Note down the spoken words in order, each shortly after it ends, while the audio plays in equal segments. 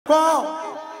Encore.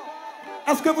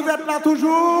 Est-ce que vous êtes là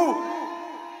toujours?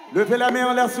 Levez la main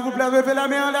en l'air, s'il vous plaît. Levez la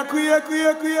main en l'air. Criez,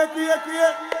 criez, criez, criez,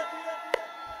 criez.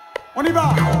 On y va.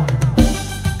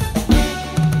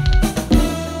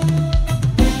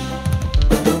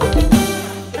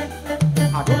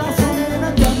 Adoration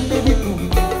Medley,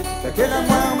 c'est la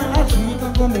moi on a chita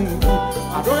comme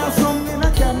Adoration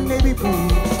Medley,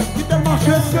 qui te marche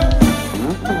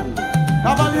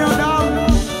cavalier en dame.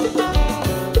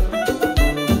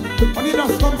 On y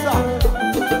danse comme ça.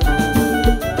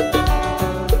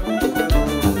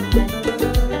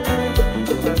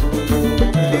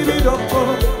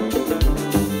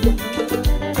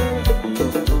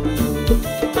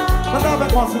 Chantez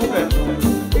avec moi s'il vous plaît.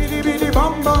 Bidi bidi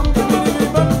bam bam, bidi bidi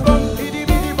bam bam, bidi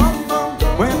bidi bam bam.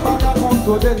 Ouais pas qu'à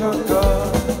contrôler notre cœur.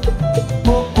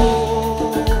 Oh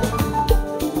oh.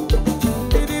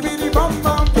 Bidi bidi bam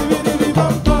bam, bidi bidi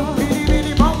bam bam, bidi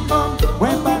bidi bam bam.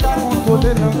 Ouais pas qu'à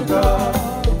contrôler notre cœur.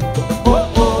 Oh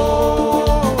oh.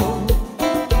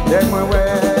 Laisse-moi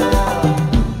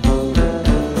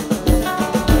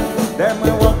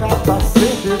voir qu'à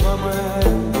passer devant moi.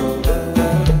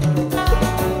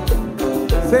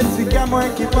 C'est si gamin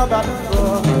qui va battre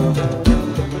fort.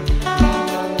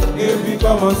 Et puis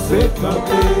commencer à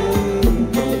planter.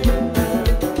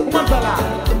 Comment ça là?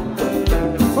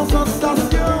 Sans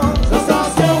sensation,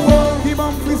 qui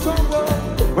m'en frisson.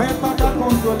 Ouais, pas qu'à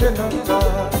contrôler notre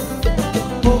cœur.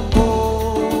 Oh oh.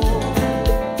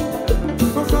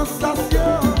 Sans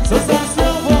sensation,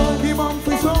 qui m'en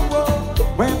frisson.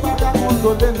 Ouais, pas qu'à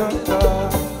contrôler notre cœur.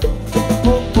 Oh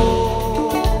oh.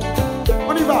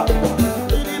 On y va.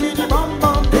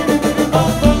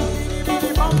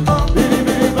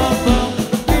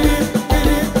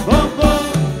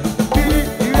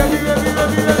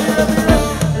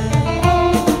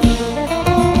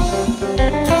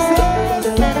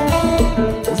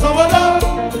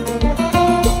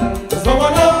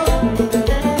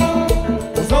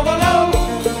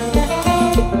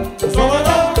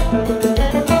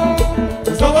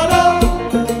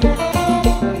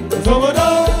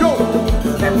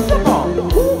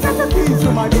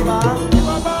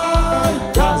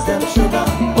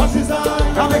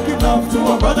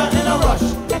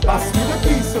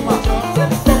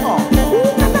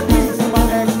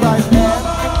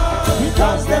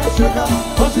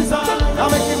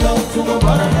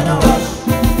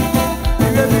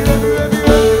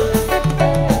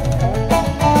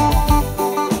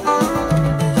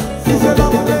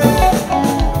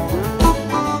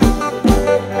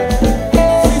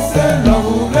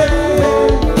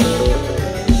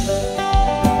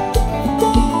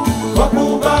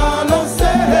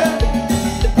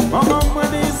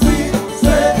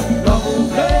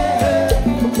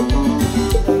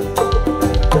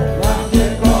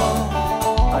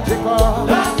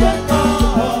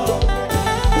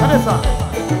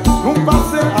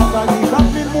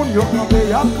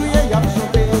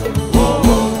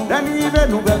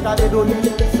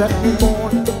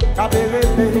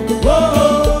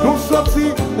 Nous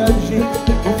sortis Belgique,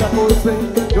 nous avons posé,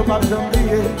 nous pas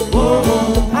oublié.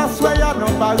 À Soya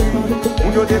dans Paris,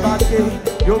 nous avons débarqué,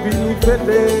 nous avons venu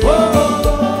fêter. Où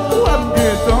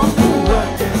est-ce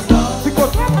si qu'on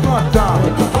s'entend,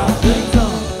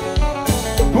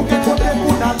 nous avons côté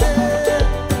pour l'aller,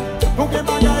 nous avons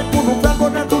bagaille pour nous faire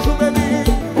connaître toujours béni.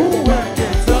 Où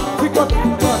est-ce si qu'on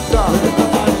s'entend,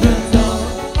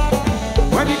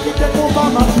 on dit qu'il est qu'on va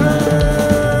marcher.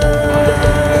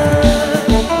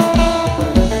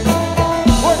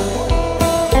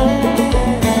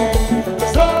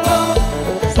 So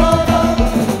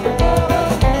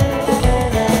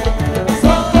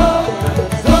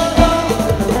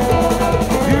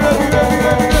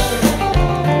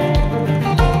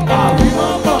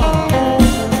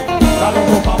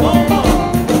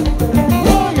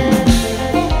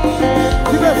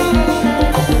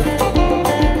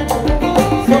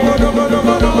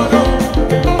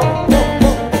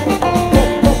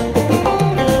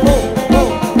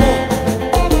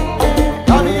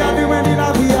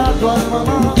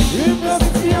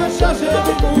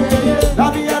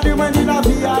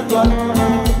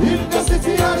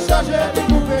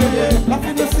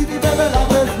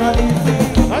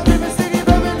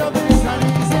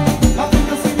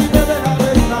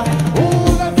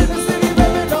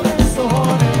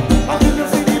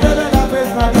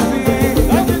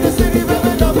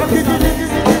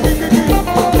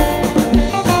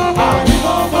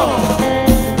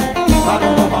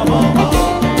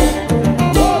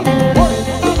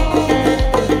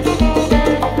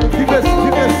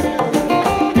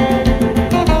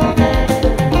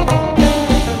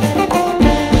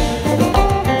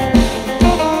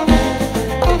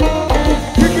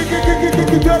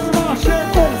qui te marcher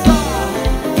comme ça.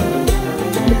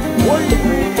 Oui,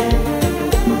 oui.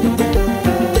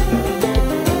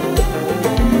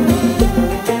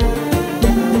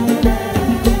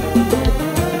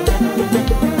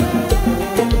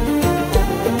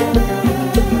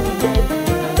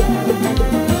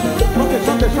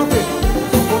 Chantez, chantez.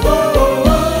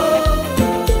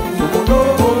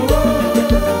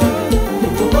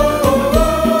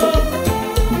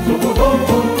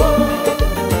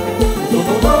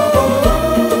 Oh,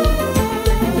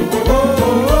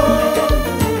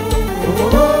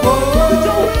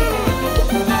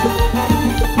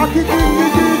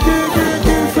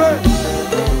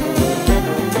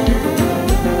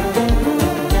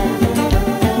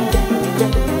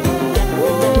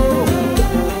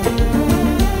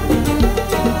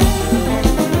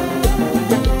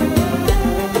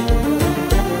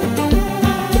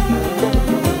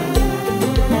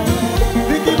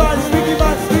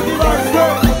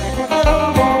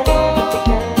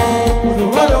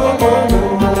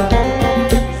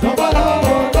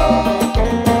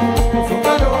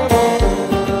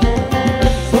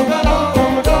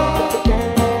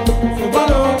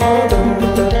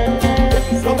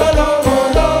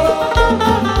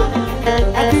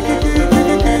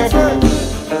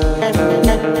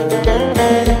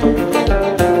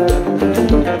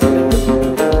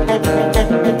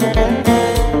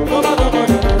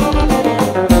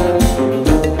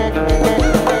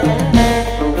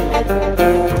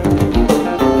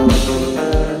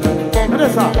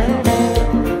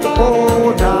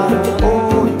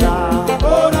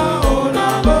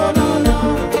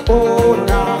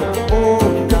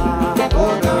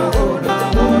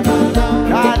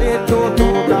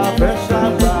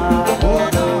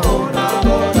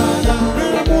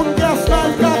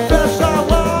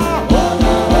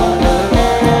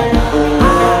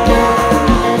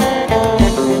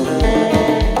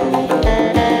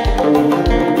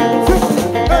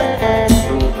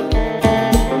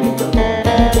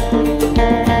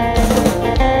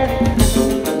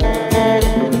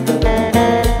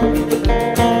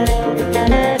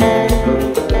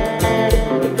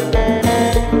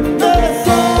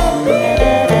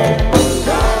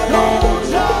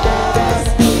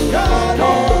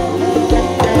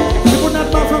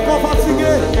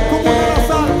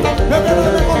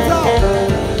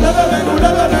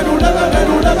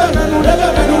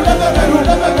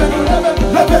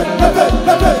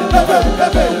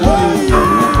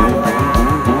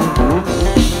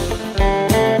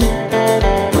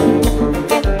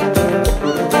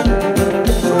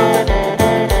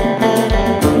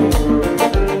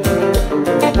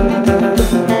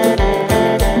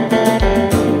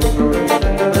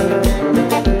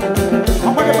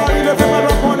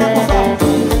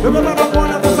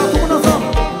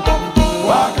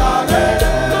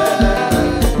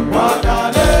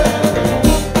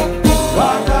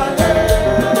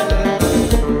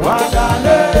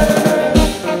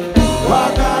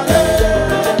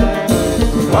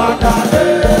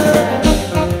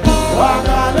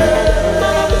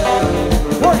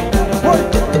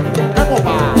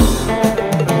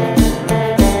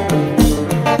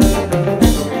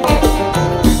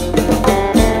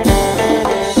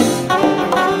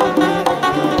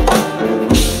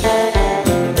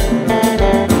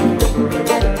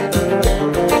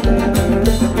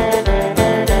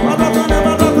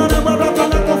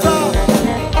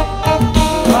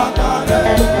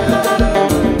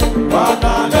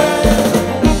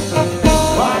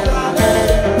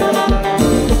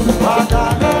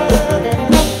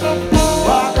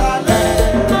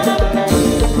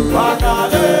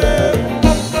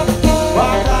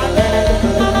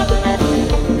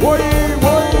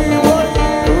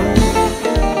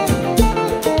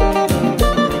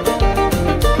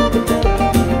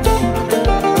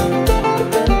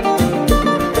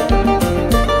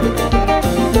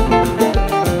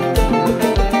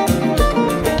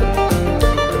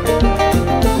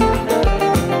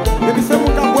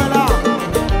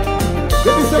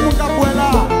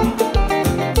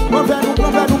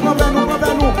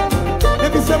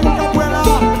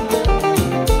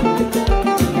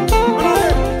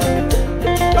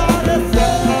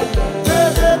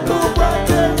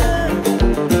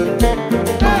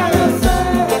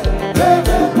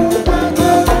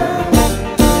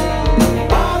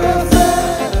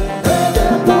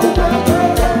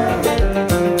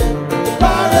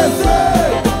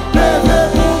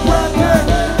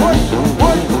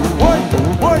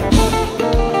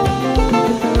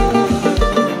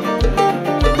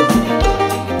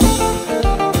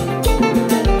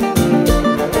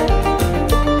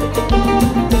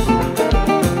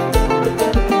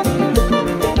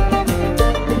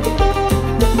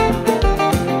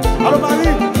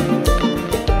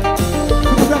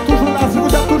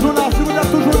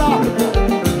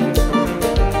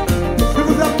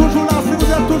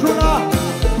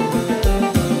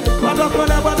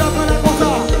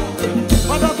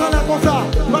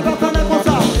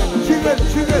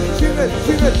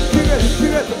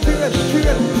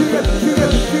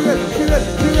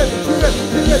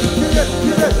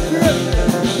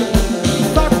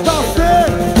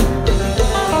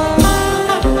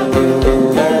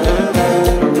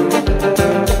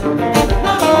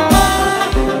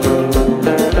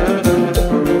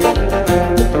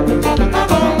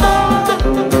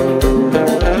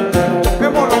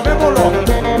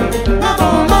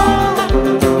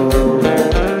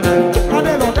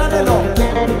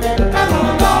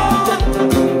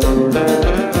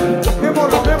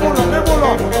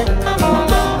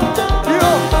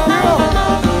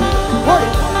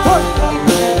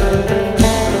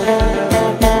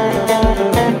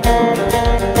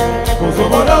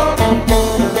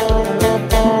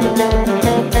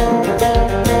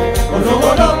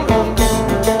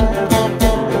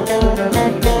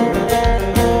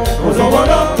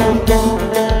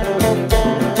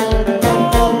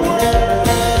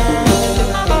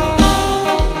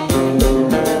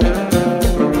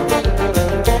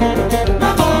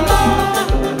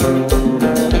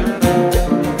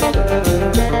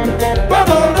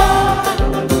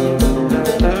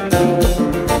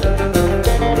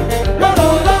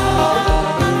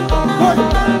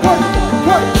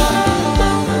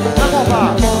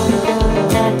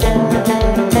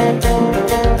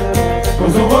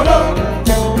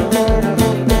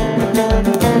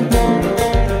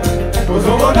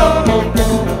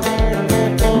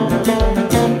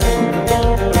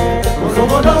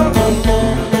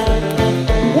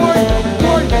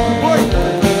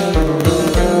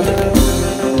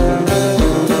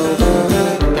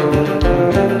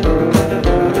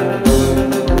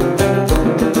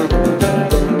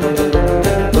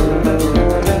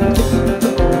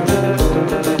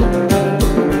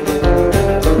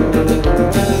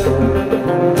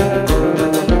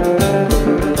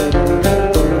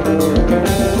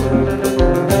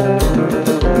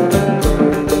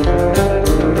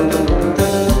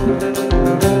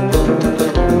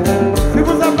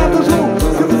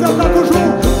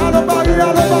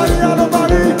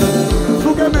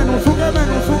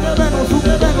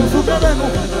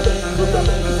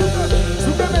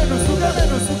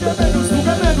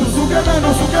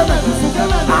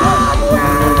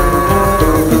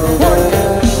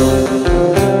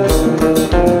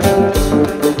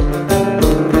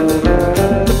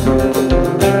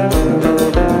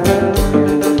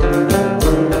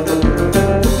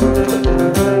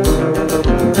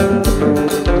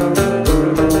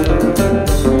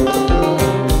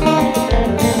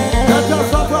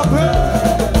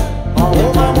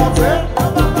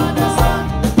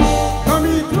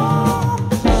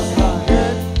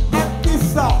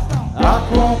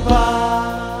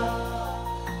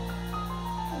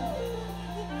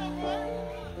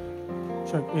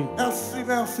 Check 8. Merci,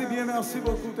 merci bien, merci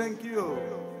beaucoup. Thank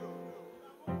you.